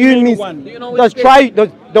means. Triune means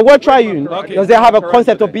the word triune does it have a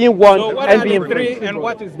concept of being one So what and are being the three and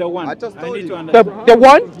what is the one? I need to understand. the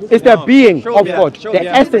one is the being of God, the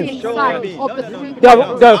essence.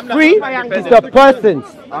 The three is the persons.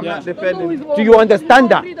 I'm not defending. Do you understand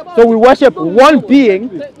that? So we worship one being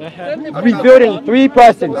revealed in three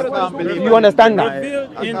persons. Do you understand that?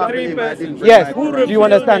 Revealed in three persons. Yes. Who Do you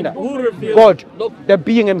understand that? Who revealed? God, the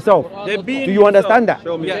being himself. The being Do you understand that?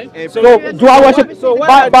 Show me. Yeah. So do I worship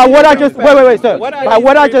by what I just wait, sir. What are By these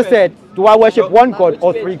what I three just said, do I worship one God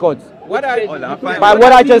or three gods? What are By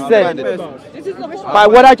what I just said. By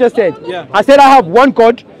what I just said. I said I have one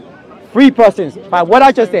God, three persons. By what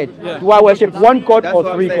I just said, do I worship one God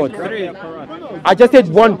or three gods? I just said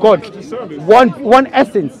one God, one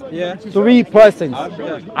essence, three persons.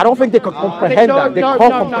 I don't think they can comprehend that. They can't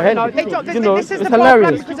comprehend it. You know, This is it's the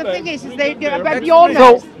hilarious. Because the thing is they're beyond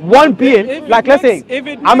So us. one being, like let's say,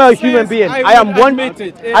 I'm a human being. I am one.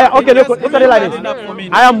 Okay, look at it like this.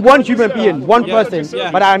 I am one human being, one person,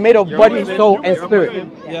 but I am made of body, soul, and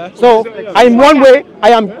spirit. So in one way, I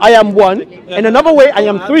am one. In another way, I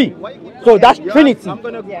am three. So that's Trinity.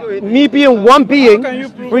 Me being one being,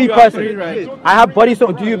 three persons. I have body,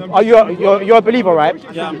 soul. You're a believer, right?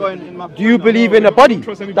 Do you believe in the body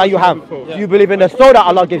that you have? Do you believe in the soul that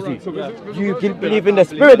Allah gives you? Do you believe in the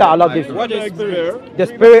spirit that Allah gives you? What is spirit? The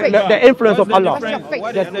spirit, the influence of Allah.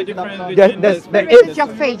 What is the difference? It's your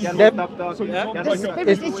faith. The spirit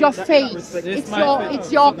is your faith.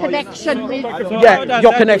 It's your connection with.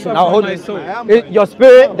 Your connection. Now hold it. Your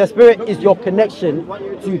spirit, the spirit is your connection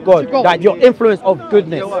to God. That your influence of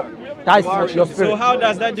goodness. That's your spirit. So how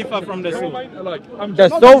does that differ from the soul? The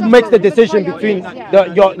soul makes the decision between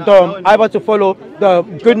either to follow the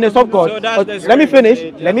goodness of God. Let me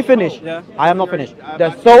finish. I am not finished.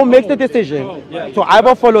 The soul makes the decision to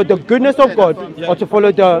either follow the goodness of God or to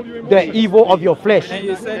follow the evil of your flesh. And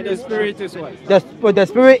you said the spirit is what? The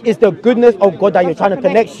spirit is the goodness of God that you're trying to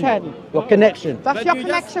connect to. Your connection. That's your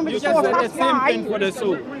connection with the source. That's For the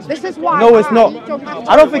soul. This is why. No, it's not.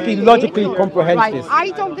 I don't think he logically comprehends this. I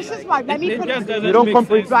don't. This is why. Let me put it. You don't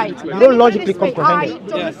comprehend. Right. You don't logically comprehend I it.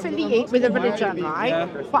 don't affiliate with a religion, right?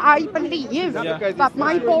 But I believe that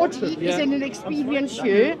my body is in an experience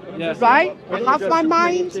here, right? I have my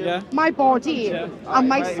mind, my body, and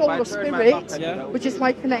my soul or spirit, which is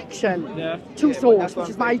my connection to source, which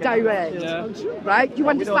is my direct, right? You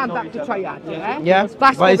understand that, the triad, yeah? Yeah, That's but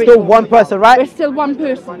it's what still we one person, right? We're still one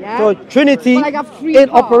person, yeah? So Trinity But I have three in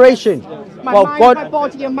parts. operation. My Well, mind, God- my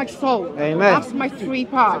body, and my soul. Amen. That's my three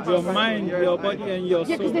parts. Your mind, your body, and your Yeah,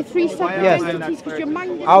 soul. because they're three separate Yes. entities. Because your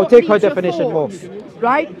mind is I'll what take her leads your definition more. thoughts,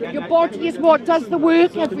 right? Your body is what does the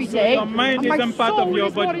work every day. Your mind and my isn't part of soul your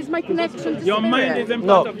is what body. is my connection to Your spirit. mind isn't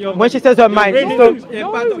No, part of your when body. she says her mind, brain so is a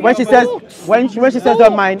part of when she your says body. when she says her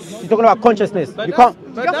mind, she's talking about consciousness. But You can't.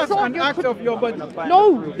 But Your that's thought, an your act of your body.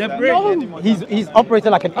 No, The brain. no. He's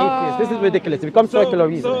operating like an atheist. This is ridiculous. It becomes circular So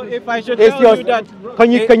reasoning. if I should It's tell your- you that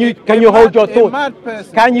can you a hold your mad- thoughts? A mad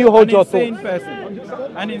person, Can you hold your an insane thoughts?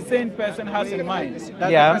 person, an insane person has a mind.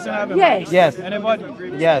 Does Yeah. the person have a Yes. mind? Yes. And a body.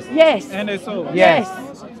 Yes. Yes. And a soul. Yes.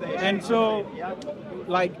 And so,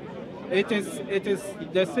 like, it is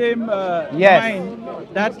the same Yes. mind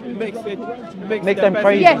that makes Make the them person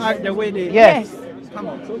crazy. Yes. act the way they Yes. Come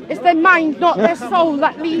on. It's their mind, not their soul,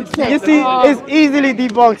 that leads it. You see, Oh. it's easily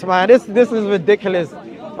debunked, man. This is ridiculous.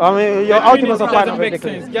 I mean, your arguments are kind doesn't of make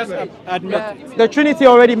ridiculous. sense. Just admit it. The Trinity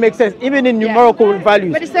already makes sense, even in numerical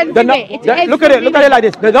values. But it's a The limit. It's look at it. Look at it like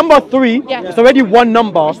this. The number 3 Yeah. is already one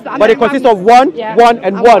number, the but it consists of one, Yeah. one, and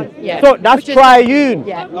And one. one, yeah. So that's Which is- triune.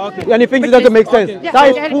 Yeah. Okay. And he thinks it Which doesn't is- make sense. Yeah, That I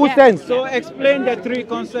is get it, full yeah. sense. So explain the three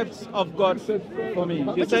concepts of God for me. You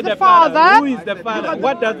Which said is the the Father. Father. Who is the Father?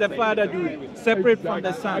 What does the Father do? Separate from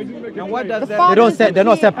the Son. And what does The the Father They don't is say the they're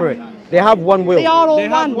not key. separate. They have one will. They are all They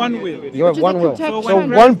have one. one will. You have Which is one the will. context. So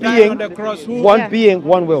when one Christ died being, on the cross, who- one Yeah. being,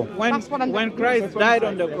 one will. That's what I'm- When Christ died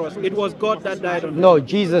on the cross, it was God that died on the No,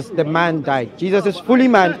 Jesus, the man died. Jesus is fully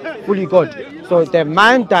man, fully God. So the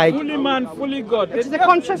man died. fully man, fully God. It's the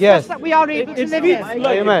consciousness Yes. that we are able to It live fits in.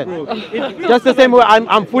 logic, Amen. bro. It fits Just the same way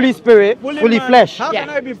I'm fully spirit, fully man. flesh. How can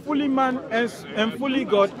Yeah. I be fully man and fully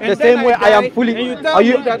God? The And same then way I am die, fully. And you tell Are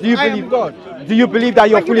you? me that Do you I am believe God? Do you believe that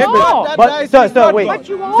you're But you fully spirit? are. That But dies sir, is sir, not wait, God. But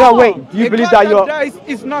you sir, are. wait. Do you A believe God that you're? dies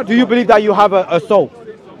is not Do you God. believe that you have a soul?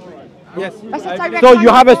 Yes. That's a I direct believe So line you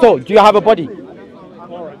have a to soul. God. Do you have a body?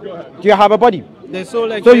 Do you have a body? the soul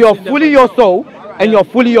So exists you're in the fully body. your soul and you're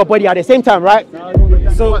fully your body at the same time, right?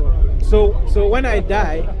 So when I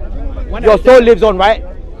die, when Your I soul die, lives on, right?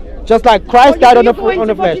 Just like Christ But died on you the go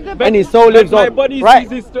into flesh, body, and his soul but lives my on, body right?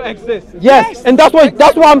 ceases to exist. Yes, and that's what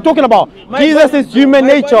I'm talking about. My Jesus' body- human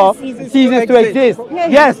my nature body ceases ceases to to exist.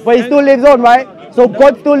 Yes. Yes, but he still lives on, right? So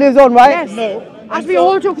God still lives on, right? Yes. No. As And we so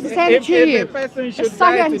all do, because it's energy. if a person It's should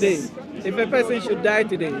die science. today, if a person should die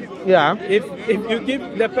today, Yeah. if you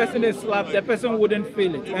give the person a slap, the person wouldn't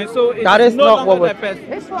feel it, and so it's That is no not longer what we're- the person.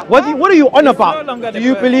 It's what- What are you on It's no about? longer Do the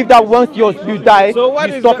you person. believe that once you die, So what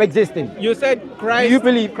you is stop the- existing? You said Christ. Do you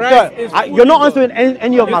believe? Christ Sir, is you're not fully answering God.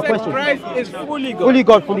 any of You my said questions. Christ is fully God. Fully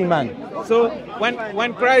God, fully man. So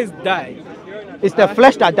when Christ died, It's the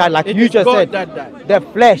flesh that died, like It you is just God said. that died. The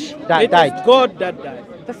flesh that it is died. God that died.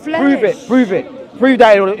 The flesh. Prove it. Prove it. Prove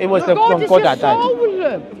that it was the God from is God your that died.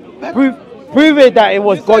 soul. Prove it that it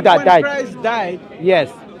was You God said that when died. Christ died, Yes.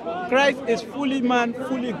 Christ is fully man,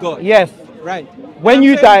 fully God. Yes. Right. When I'm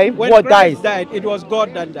you saying die, when what Christ dies? died, it was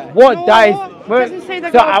God that died. What No, dies? it doesn't say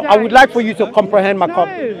that So God I would died. like for you to comprehend my No.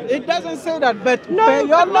 It doesn't say that, but No, per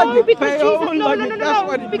your no, logic, because per your Jesus, own no, logic, that's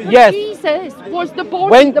what no, it because means. Yes. Jesus was the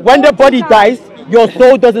body. When the body dies, your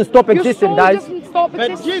soul doesn't stop your existing, soul guys. doesn't stop But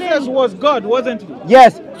existing. Jesus was God, wasn't he?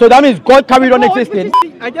 Yes. So that means God carried on God, which existing.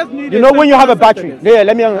 is- I just need You a know when you simple have a answer to battery. this. Yeah,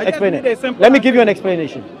 let me I just explain need a it. simple Let me give you an answer.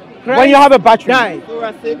 explanation. Christ When you have a battery, died.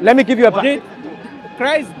 let me give you a battery. Did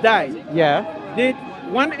Christ died? Yeah. Did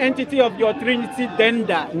one entity of your Trinity then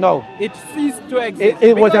die? No. It ceased to exist.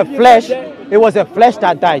 It was a Because you flesh. said It was a flesh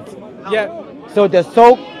that died. that- Yeah. So the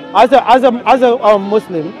soul, as a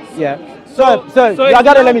Muslim, yeah. So So you it's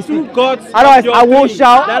gotta now let me two speak. gods of Otherwise, your I won't three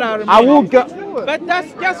shout. that are I will remaining. go. But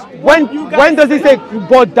that's just When what you guys when does he say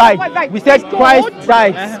God died? Right. We said God, Christ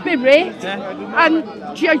died. Spirit, and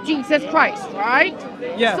Jesus Christ, right?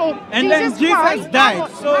 Yeah. So And then Jesus Christ, died. hang on,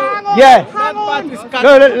 So hang on, Yeah. hang that part on. is cut.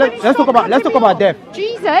 No, But let's it's talk not about cutting death. off.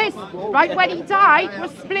 Jesus, right, when he died,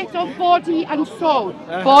 was split of body and soul.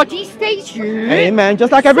 Body stays human. Amen.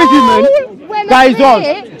 Just like every Soul, human when dies I'm on.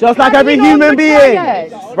 here, Just like every carrying on human with being.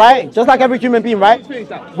 prayers. Right? Just like every human being, right?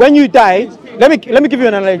 When you die, let me give you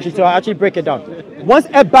an analogy so I actually break it down. Once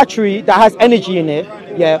a battery that has energy in it,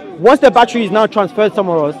 yeah, once the battery is now transferred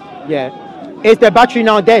somewhere else, yeah, is the battery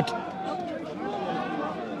now dead?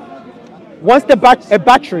 Once a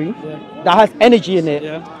battery that has energy in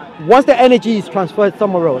it, once the energy is transferred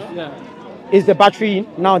somewhere else, is the battery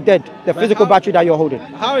now dead? The physical battery that you're holding.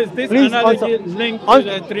 How is this Please analogy answer. linked to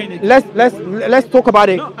the Trinity? Let's talk about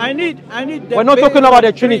it. No, I need the We're not base talking about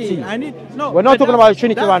of the Trinity. three. I need no. We're not but talking about the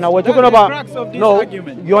Trinity right now. We're that's talking the about crux of this no.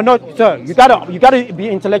 argument. You're not, sir. You gotta be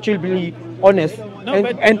intellectually honest No, and,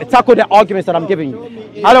 but- and tackle the arguments that I'm giving you.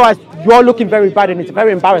 Otherwise, you're looking very bad, and it's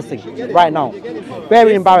very embarrassing right now.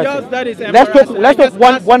 Very embarrassing. Yours that is Let's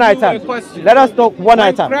talk one at a time. Let us talk one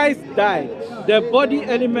at a time. When Christ died, the body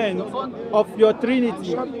element of your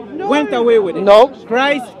Trinity went away with it. No,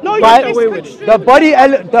 Christ right? went away with it. The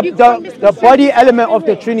body element of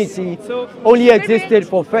the Trinity only existed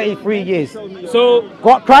for 33 years. So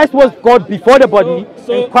Christ was God before the body,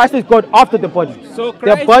 and Christ is God after the body. So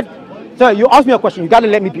the body. Sir, you asked me a question. You gotta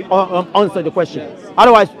let me answer the question.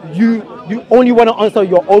 Otherwise, you only want to answer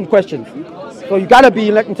your own questions. So you gotta be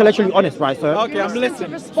intellectually honest, right, sir? Okay, I'm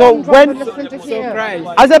listening. So Christ,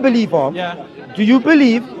 as a believer, do you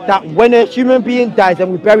believe that when a human being dies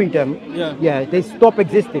and we bury them, they stop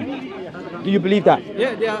existing? Do you believe that?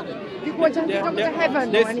 Yeah, they are.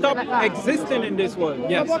 They stop existing in this world.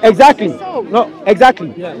 Yes. Exactly. No,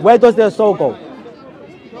 exactly. Yeah. Where does their soul go?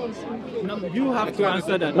 No, you have to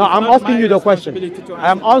answer that. No, I'm asking you the question.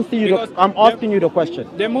 I'm asking you the question.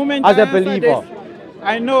 The moment as a believer,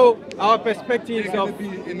 I know our perspectives of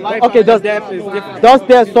life okay, and death is different. Does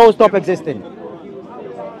their soul stop existing?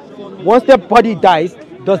 Once the body dies,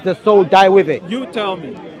 does the soul die with it? You tell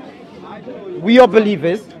me. We are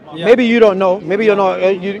believers. Yeah. Maybe you don't know. Maybe you're not.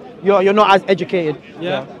 You're not as educated.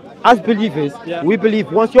 Yeah. As believers, we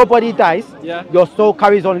believe once your body dies, your soul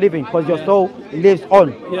carries on living because your soul lives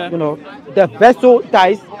on. Yeah. You know, the vessel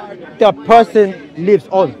dies, the person lives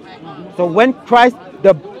on. So when Christ,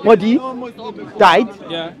 the body, died,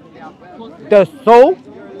 the soul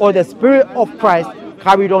or the spirit of Christ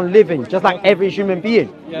carried on living, just like every human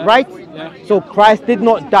being, right? Yeah. So Christ did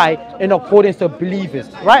not die in accordance to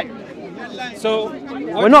believers, right? So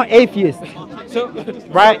we're not atheists,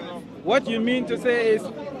 right? What you mean to say is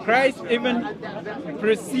Christ even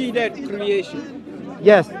preceded creation.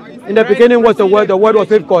 Yes. In the beginning was the Word was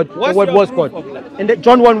with God, the Word was God. In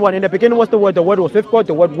John 1:1, in the beginning was the Word was with God,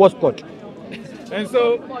 the Word was God. And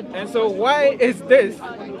so why is this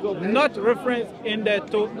not referenced in the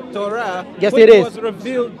Torah? Yes, it is. Was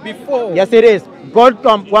revealed before. Yes, it is. God,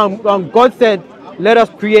 God said, "Let us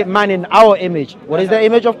create man in our image." What is the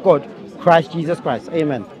image of God? Christ Jesus Christ.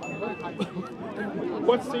 Amen.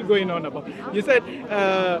 What's he going on about? You said,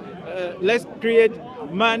 let's create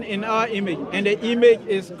man in our image, and the image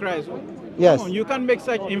is Christ. Yes. You can't make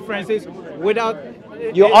such inferences without.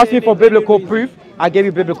 You asked me for biblical proof. I gave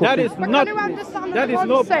you biblical proof. That is not. That is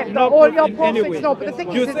no all your proof in any way. no, but the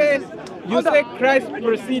thing You say Christ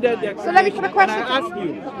preceded the creation. So let me put a question. And I ask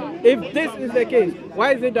you, if this is the case,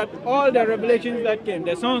 why is it that all the revelations that came,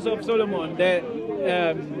 the sons of Solomon,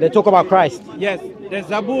 they talk about Christ. Yes, the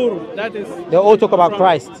Zabur, that is. They all talk about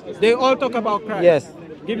Christ. They all talk about Christ. Yes.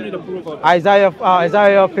 Give me the proof of it.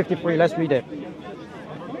 Isaiah 53. Let's read it.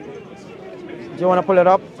 Do you want to pull it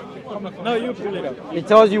up? No, you pull it up. It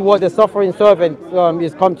tells you what the suffering servant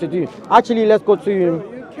is come to do. Actually, let's go to.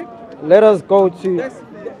 Let us go to.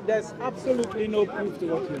 There's absolutely no proof to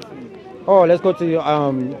what you're saying. Oh, let's go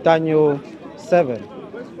to Daniel 7.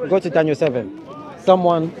 Go to Daniel 7.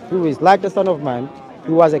 Someone who is like the Son of Man,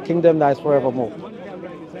 who has a kingdom that is forevermore.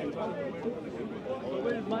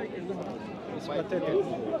 It's pathetic.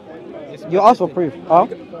 You asked for proof, huh?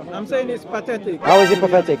 I'm saying it's pathetic. How is it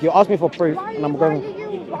pathetic? You asked me for proof, and I'm going.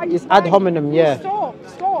 It's ad hominem, yeah.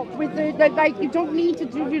 Stop with the like. You don't need to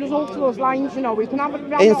do those lines, you know. We can have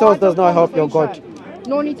it. Insults does not help your God.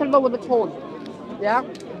 No need to lower the tone. Yeah.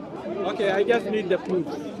 Okay, I just need the proof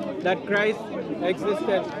that Christ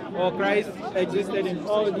existed, or Christ existed in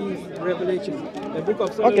all these revelations. The book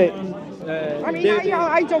of Solomon. Okay. I mean,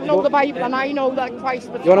 I don't know the Bible, and I know that Christ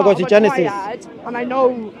was. You want to go to Genesis? Triad, and I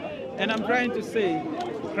know. And I'm trying to say,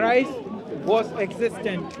 Christ was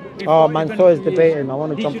existent. Oh, man, so is debating. I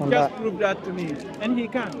want to jump on that. He should just prove that to me, and he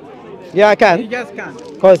can't. Yeah, I can. He just can't.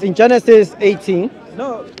 Because in Genesis 18.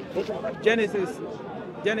 No, Genesis,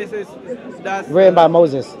 that's written by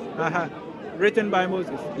Moses. Written by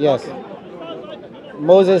Moses. Yes. Okay.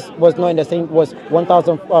 Moses was not in the same. Was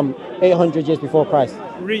 1,800 years before Christ.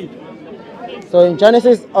 Read. So in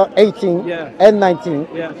Genesis 18 and 19,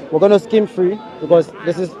 we're going to skim through because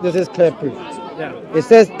this is clear proof. Yeah. It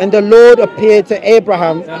says, "And the Lord appeared to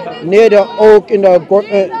Abraham near the oak in the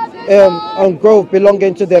grove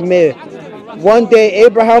belonging to the Mere. One day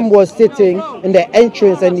Abraham was sitting in the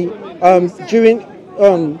entrance and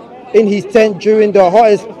in his tent during the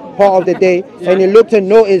hottest part of the day, and he looked and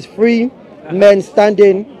noticed three men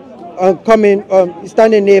standing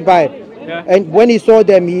nearby. Yeah. And when he saw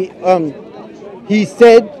them, he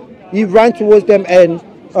ran towards them and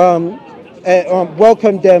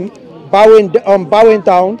welcomed them, bowing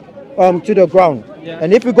down to the ground." Yeah.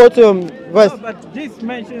 And if we go to verse, but this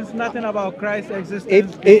mentions nothing about Christ's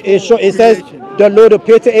existence. It says the Lord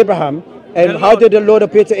appeared to Abraham And how did the Lord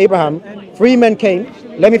appear to Abraham? 3 men came.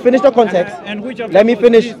 Let me finish the context. And which of Let them me was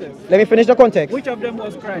finish. Jesus? Let me finish the context. Which of them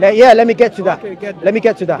was Christ? Let me get to that. Okay, get there. Let me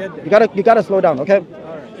get to that. Get there. You gotta slow down, okay?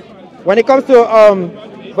 When it comes to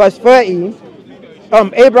verse 30,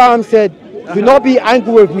 Abraham said, "Do not be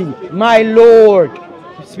angry with me, my Lord."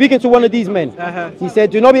 Speaking to one of these men, he said,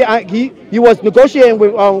 "Do not be angry." He was negotiating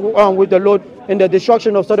with the Lord in the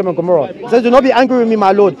destruction of Sodom and Gomorrah. He says, "Do not be angry with me,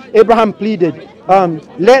 my Lord." Abraham pleaded,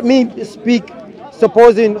 "Let me speak,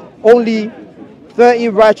 supposing only 30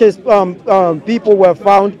 righteous people were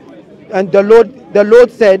found." And the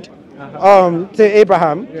Lord said to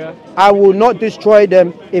Abraham, "I will not destroy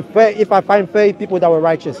them if I find 30 people that were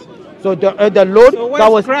righteous." So the Lord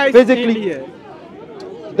that was Christ physically,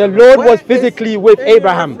 the Lord was physically with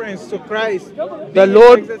Abraham. Reference to Christ The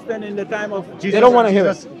Lord, existed in the time of they don't want to hear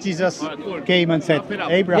it. Jesus came and said,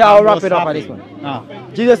 Abraham. Yeah, I'll wrap was it up at happy. this one. Ah.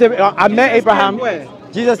 Jesus said, "I met Abraham." where?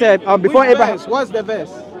 Jesus said, before Which Abraham, verse? What's the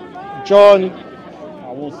verse? John.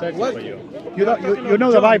 I will search What? it for you. You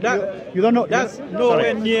know the John, Bible. You don't know. That's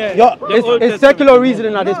nowhere near. Yo, the Old it's Testament. secular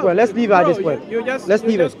reasoning at this No, point. Let's leave it at no, this point. Let's Let's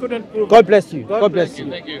leave it. couldn't prove God it. bless you. God bless you.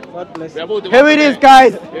 Thank you. God bless you. Here it is,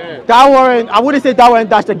 guys. That weren't, I wouldn't say that weren't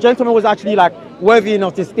dash. The gentleman was actually like worthy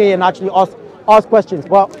enough to stay and actually ask questions.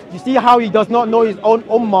 But you see how he does not know his own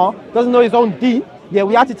ummah, doesn't know his own deen. Yeah,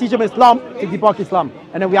 we had to teach him Islam to debunk Islam,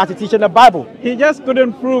 and then we had to teach him the Bible. He just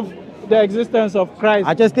couldn't prove the existence of Christ.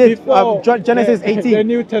 I just did before Genesis 18. The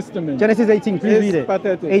New Testament. Genesis 18, please It's read it.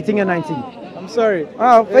 pathetic. 18 and 19. I'm sorry.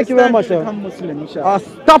 Oh, thank you very It's much, time to sir. become Muslim, inshallah.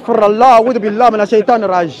 Astaghfirullah, a'udhu billahi minash shaitanir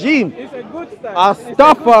rajim. It's a good start.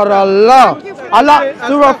 Astaghfirullah. Allah,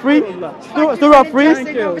 Surah 3, Surah 3,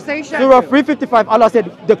 Interesting conversation. Surah 355, Allah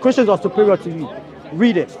said the Christians are superior to you.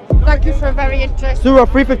 Read it. Thank you for a very interesting. Surah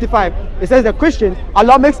 355, it says the Christians,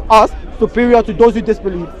 Allah makes us superior to those who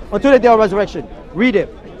disbelieve until the day of resurrection. Read it.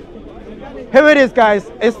 Here it is,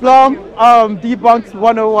 guys. Islam debunked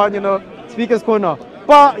 101, Speaker's Corner.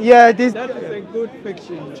 But yeah, this. That is a good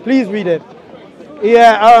fiction. Please read it.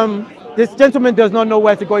 Yeah, this gentleman does not know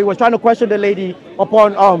where to go. He was trying to question the lady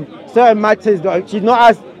upon certain matters.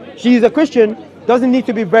 She's a Christian, doesn't need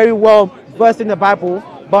to be very well versed in the Bible,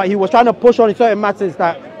 but he was trying to push on certain matters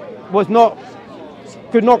that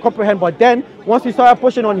could not comprehend. But then once we started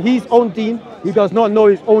pushing on his own deen, he does not know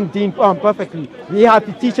his own deen perfectly. We have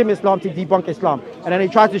to teach him Islam to debunk Islam. And then he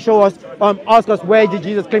tried to show us, ask us, where did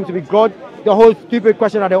Jesus claim to be God? The whole stupid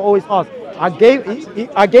question that they always ask. I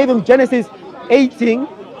gave him Genesis 18,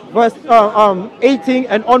 verse 18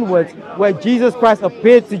 and onwards, where Jesus Christ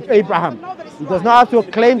appeared to Abraham. He does not have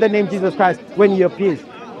to claim the name Jesus Christ when he appears.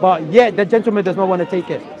 But yet the gentleman does not want to take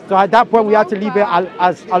it. So at that point we have to leave it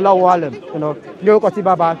as Allahu Alam.